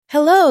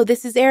Hello,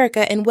 this is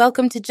Erica, and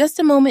welcome to Just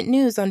a Moment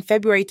News on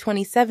February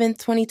 27th,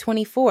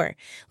 2024.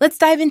 Let's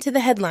dive into the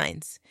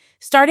headlines.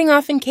 Starting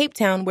off in Cape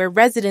Town, where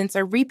residents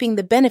are reaping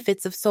the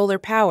benefits of solar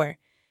power.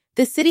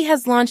 The city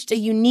has launched a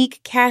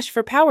unique Cash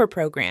for Power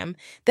program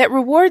that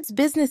rewards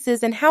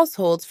businesses and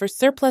households for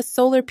surplus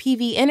solar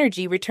PV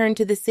energy returned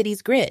to the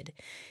city's grid.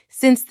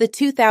 Since the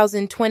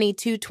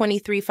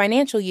 2022-23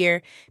 financial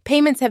year,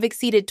 payments have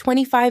exceeded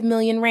 25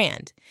 million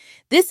rand.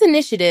 This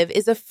initiative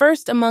is a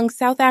first among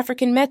South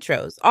African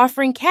metros,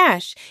 offering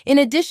cash in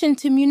addition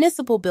to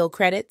municipal bill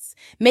credits,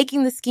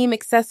 making the scheme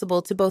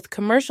accessible to both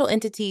commercial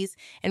entities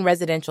and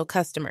residential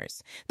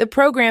customers. The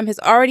program has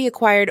already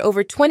acquired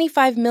over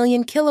 25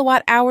 million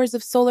kilowatt hours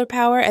of solar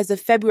power as of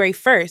February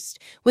 1st,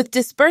 with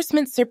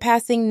disbursements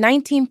surpassing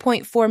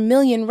 19.4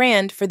 million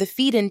rand for the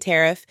feed-in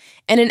tariff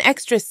and an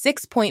extra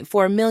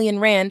 6.4 million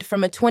rand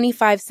from a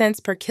 25 cents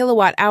per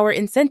kilowatt hour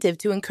incentive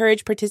to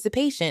encourage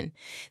participation.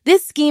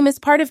 This scheme is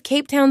part of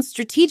Cape Town's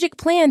strategic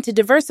plan to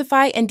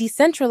diversify and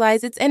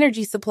decentralize its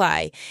energy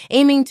supply,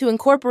 aiming to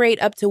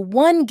incorporate up to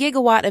 1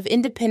 gigawatt of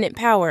independent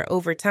power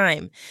over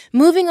time.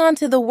 Moving on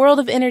to the world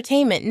of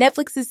entertainment,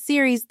 Netflix's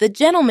series The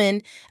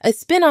Gentleman, a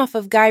spin-off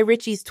of Guy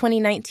Ritchie's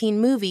 2019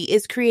 movie,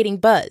 is creating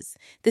buzz.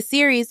 The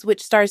series,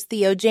 which stars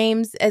Theo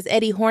James as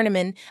Eddie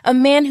Horniman, a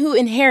man who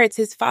inherits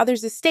his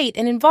father's estate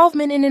and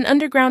involvement in an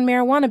underground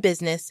marijuana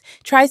business,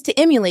 tries to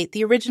emulate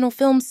the original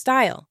film's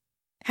style.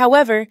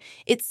 However,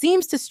 it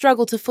seems to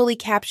struggle to fully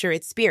capture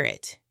its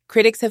spirit.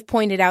 Critics have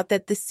pointed out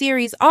that the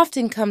series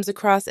often comes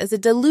across as a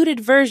diluted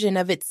version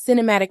of its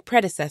cinematic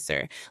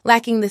predecessor,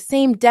 lacking the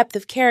same depth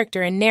of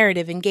character and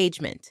narrative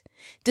engagement.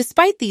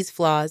 Despite these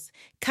flaws,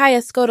 Kaya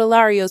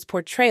Scotolario's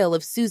portrayal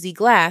of Susie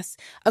Glass,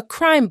 a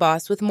crime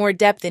boss with more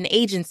depth and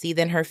agency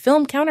than her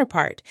film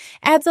counterpart,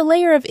 adds a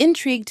layer of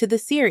intrigue to the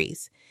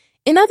series.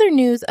 In other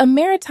news, a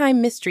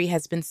maritime mystery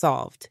has been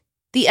solved.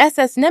 The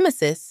SS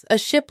Nemesis, a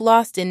ship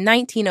lost in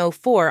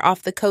 1904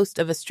 off the coast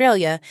of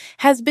Australia,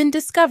 has been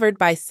discovered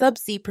by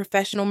Subsea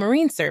Professional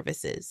Marine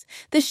Services.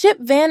 The ship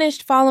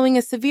vanished following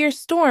a severe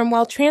storm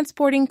while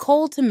transporting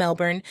coal to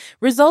Melbourne,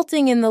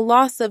 resulting in the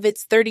loss of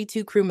its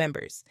 32 crew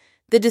members.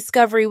 The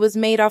discovery was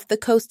made off the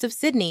coast of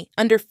Sydney,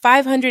 under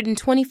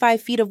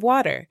 525 feet of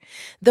water.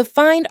 The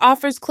find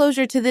offers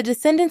closure to the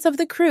descendants of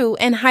the crew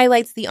and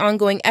highlights the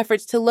ongoing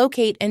efforts to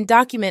locate and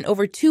document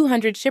over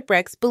 200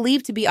 shipwrecks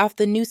believed to be off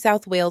the New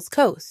South Wales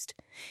coast.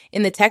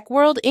 In the tech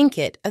world,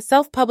 Inkit, a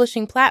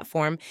self-publishing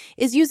platform,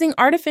 is using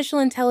artificial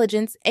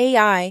intelligence,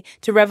 AI,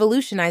 to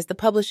revolutionize the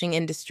publishing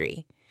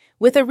industry.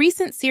 With a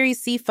recent Series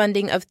C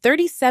funding of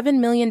 $37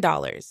 million,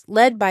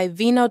 led by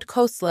Vinod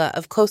Khosla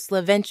of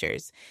Khosla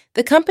Ventures,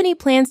 the company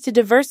plans to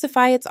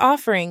diversify its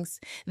offerings.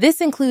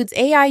 This includes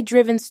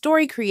AI-driven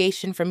story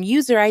creation from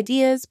user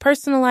ideas,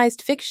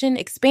 personalized fiction,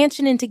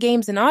 expansion into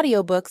games and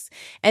audiobooks,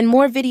 and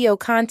more video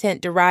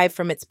content derived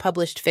from its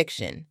published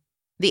fiction.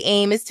 The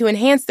aim is to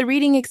enhance the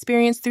reading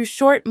experience through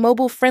short,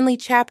 mobile-friendly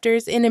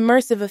chapters and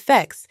immersive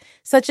effects,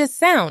 such as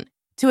sound,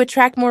 to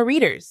attract more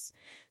readers.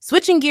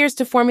 Switching gears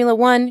to Formula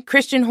One,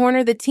 Christian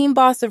Horner, the team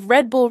boss of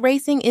Red Bull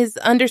Racing, is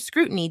under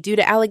scrutiny due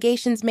to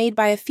allegations made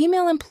by a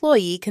female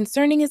employee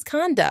concerning his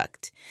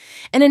conduct.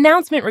 An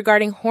announcement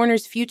regarding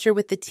Horner's future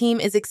with the team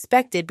is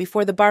expected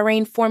before the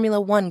Bahrain Formula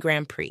One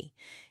Grand Prix.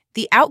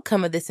 The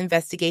outcome of this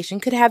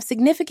investigation could have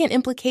significant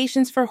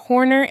implications for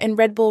Horner and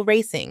Red Bull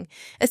Racing,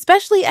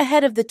 especially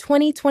ahead of the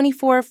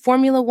 2024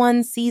 Formula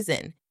One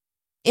season.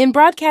 In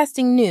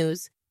broadcasting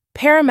news,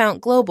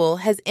 Paramount Global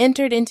has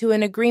entered into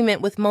an agreement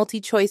with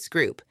MultiChoice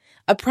Group,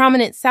 a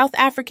prominent South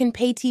African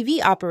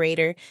pay-TV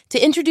operator,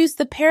 to introduce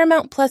the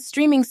Paramount Plus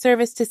streaming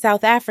service to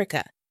South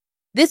Africa.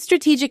 This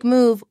strategic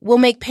move will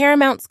make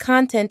Paramount's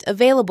content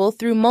available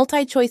through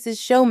MultiChoice's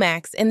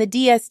Showmax and the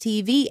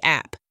DSTV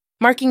app,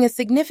 marking a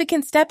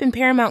significant step in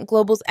Paramount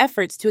Global's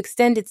efforts to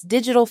extend its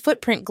digital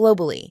footprint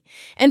globally.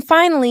 And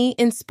finally,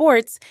 in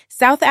sports,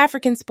 South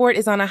African sport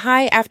is on a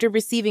high after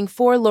receiving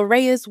 4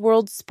 Laureus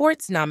World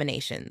Sports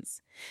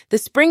nominations. The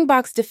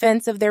Springboks'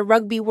 defense of their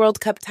Rugby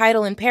World Cup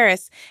title in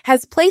Paris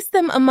has placed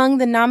them among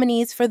the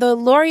nominees for the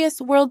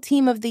Laureus World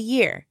Team of the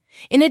Year.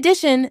 In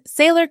addition,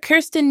 sailor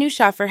Kirsten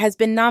Neushofer has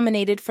been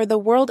nominated for the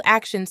World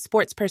Action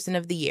Sportsperson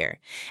of the Year,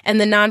 and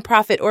the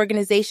nonprofit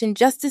organization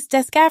Justice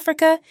Desk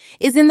Africa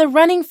is in the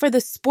running for the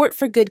Sport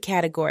for Good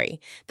category.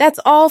 That's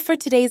all for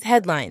today's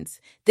headlines.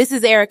 This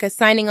is Erica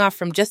signing off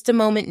from Just a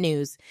Moment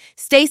News.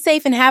 Stay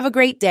safe and have a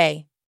great day.